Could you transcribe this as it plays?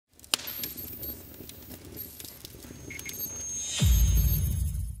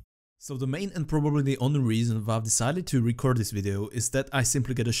So the main and probably the only reason why I've decided to record this video is that I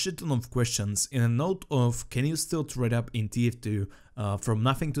simply get a shit ton of questions in a note of can you still trade up in TF2 from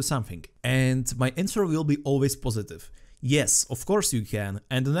nothing to something? And my answer will be always positive. Yes, of course you can,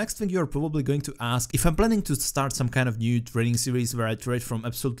 and the next thing you're probably going to ask if I'm planning to start some kind of new trading series where I trade from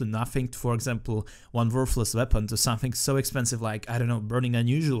absolutely nothing to, for example, one worthless weapon to something so expensive like, I don't know, burning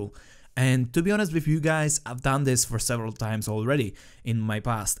unusual. And to be honest with you guys, I've done this for several times already in my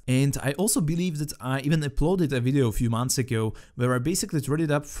past. And I also believe that I even uploaded a video a few months ago where I basically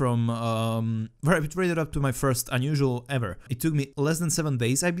traded up from to my first unusual ever. It took me less than 7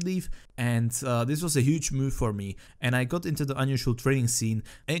 days, I believe, and this was a huge move for me. And I got into the unusual trading scene.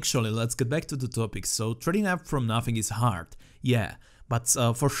 Actually, let's get back to the topic. So trading up from nothing is hard, yeah, but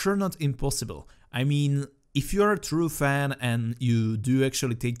for sure not impossible. I mean, if you're a true fan and you do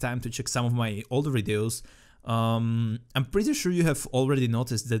actually take time to check some of my older videos, I'm pretty sure you have already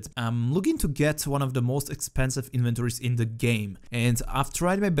noticed that I'm looking to get one of the most expensive inventories in the game, and I've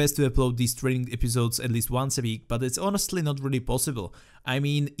tried my best to upload these trading episodes at least once a week, but it's honestly not really possible. I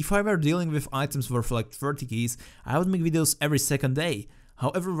mean, if I were dealing with items worth like 30 keys, I would make videos every second day.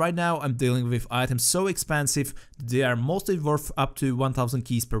 However, right now I'm dealing with items so expensive that they are mostly worth up to 1000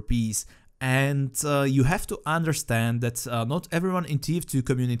 keys per piece. And you have to understand that not everyone in TF2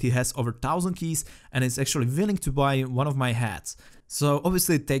 community has over 1000 keys and is actually willing to buy one of my hats. So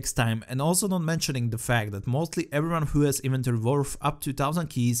obviously it takes time, and also not mentioning the fact that mostly everyone who has inventory worth up to 1000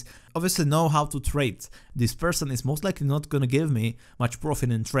 keys obviously know how to trade. This person is most likely not gonna give me much profit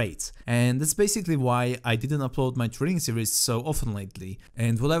in trades. And that's basically why I didn't upload my trading series so often lately.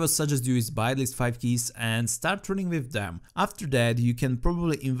 And what I would suggest you is buy at least 5 keys and start trading with them. After that you can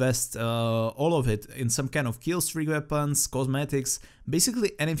probably invest all of it in some kind of kill streak weapons, cosmetics,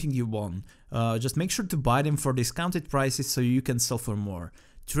 basically anything you want. Just make sure to buy them for discounted prices so you can sell for more.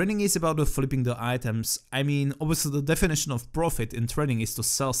 Trading is about flipping the items. I mean, obviously the definition of profit in trading is to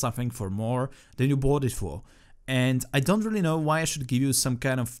sell something for more than you bought it for. And I don't really know why I should give you some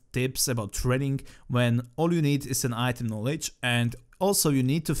kind of tips about trading when all you need is an item knowledge, and also you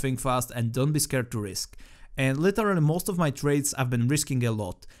need to think fast and don't be scared to risk. And literally most of my trades I've been risking a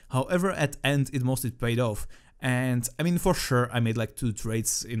lot. However, at end it mostly paid off. And I mean, for sure I made like 2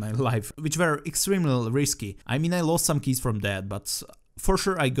 trades in my life which were extremely risky. I mean, I lost some keys from that, but for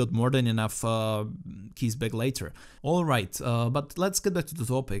sure I got more than enough keys back later. Alright, but let's get back to the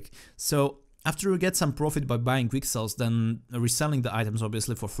topic. So after you get some profit by buying quick sells, then reselling the items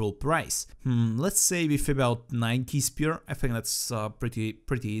obviously for full price. Let's say with about 9 keys pure, I think that's pretty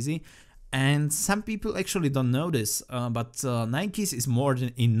easy. And some people actually don't know this, but 9 keys is more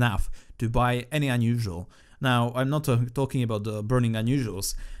than enough to buy any unusual. Now, I'm not talking about the burning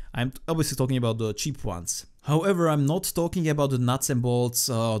unusuals, I'm obviously talking about the cheap ones. However, I'm not talking about the nuts and bolts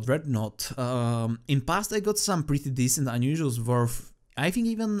dreadnought. In past I got some pretty decent unusuals worth, I think,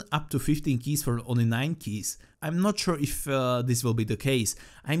 even up to 15 keys for only 9 keys. I'm not sure if this will be the case.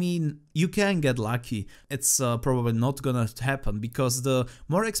 I mean, you can get lucky. It's probably not gonna happen, because the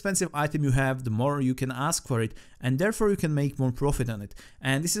more expensive item you have, the more you can ask for it, and therefore you can make more profit on it.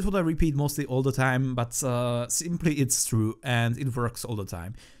 And this is what I repeat mostly all the time, but simply it's true and it works all the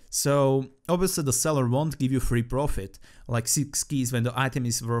time. So obviously the seller won't give you free profit, like 6 keys when the item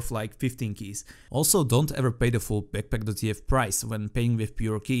is worth like 15 keys. Also, don't ever pay the full backpack.tf price when paying with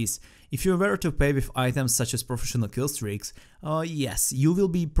pure keys. If you were to pay with items such as professional kill streaks, yes, you will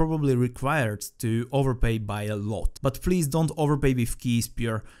be probably required to overpay by a lot. But please don't overpay with keys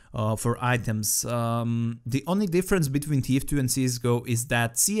pure for items. The only difference between TF2 and CSGO is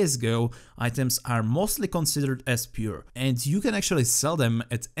that CSGO items are mostly considered as pure, and you can actually sell them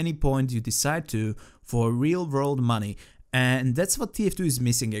at any point you decide to for real world money. And that's what TF2 is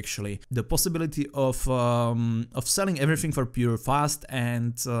missing actually, the possibility of selling everything for pure fast,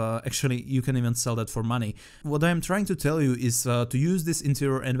 and actually you can even sell that for money. What I'm trying to tell you is to use this into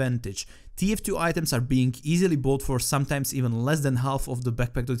your advantage. TF2 items are being easily bought for sometimes even less than half of the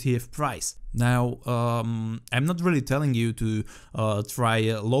backpack.tf price. Now, I'm not really telling you to try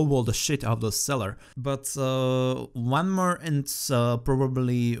lowball the shit out of the seller, but one more and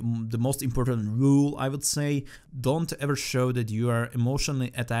probably the most important rule, I would say, don't ever show that you are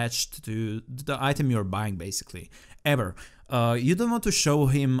emotionally attached to the item you're buying, basically, ever. You don't want to show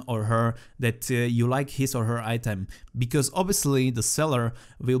him or her that you like his or her item, because obviously the seller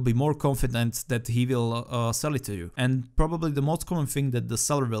will be more confident that he will sell it to you. And probably the most common thing that the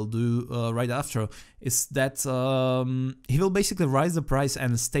seller will do right after is that he will basically raise the price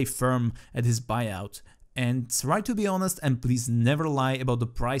and stay firm at his buyout. And try to be honest, and please never lie about the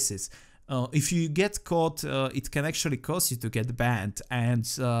prices. if you get caught, it can actually cause you to get banned and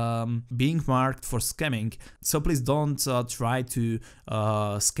being marked for scamming. So please don't try to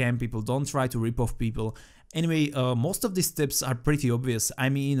scam people, don't try to rip off people. Anyway, most of these tips are pretty obvious. I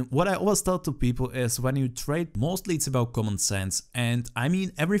mean, what I always tell to people is when you trade, mostly it's about common sense. And I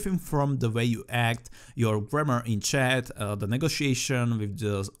mean everything from the way you act, your grammar in chat, the negotiation with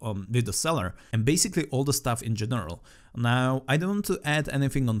the seller, and basically all the stuff in general. Now, I don't want to add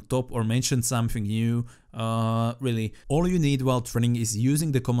anything on top or mention something new. Really, all you need while trading is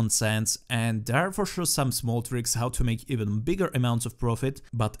using the common sense, and there are for sure some small tricks how to make even bigger amounts of profit,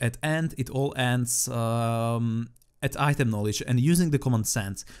 but at end it all ends at item knowledge and using the common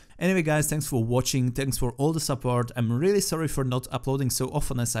sense. Anyway guys, thanks for watching, thanks for all the support. I'm really sorry for not uploading so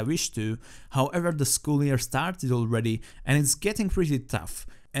often as I wish to. However, the school year started already and it's getting pretty tough.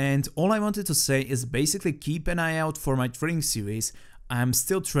 And all I wanted to say is basically keep an eye out for my trading series. I'm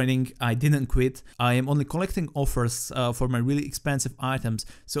still trading, I didn't quit, I am only collecting offers for my really expensive items,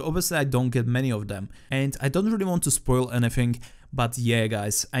 so obviously I don't get many of them. And I don't really want to spoil anything, but yeah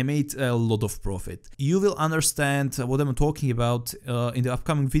guys, I made a lot of profit. You will understand what I'm talking about in the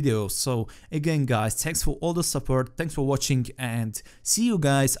upcoming videos. So again guys, thanks for all the support, thanks for watching, and see you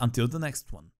guys until the next one.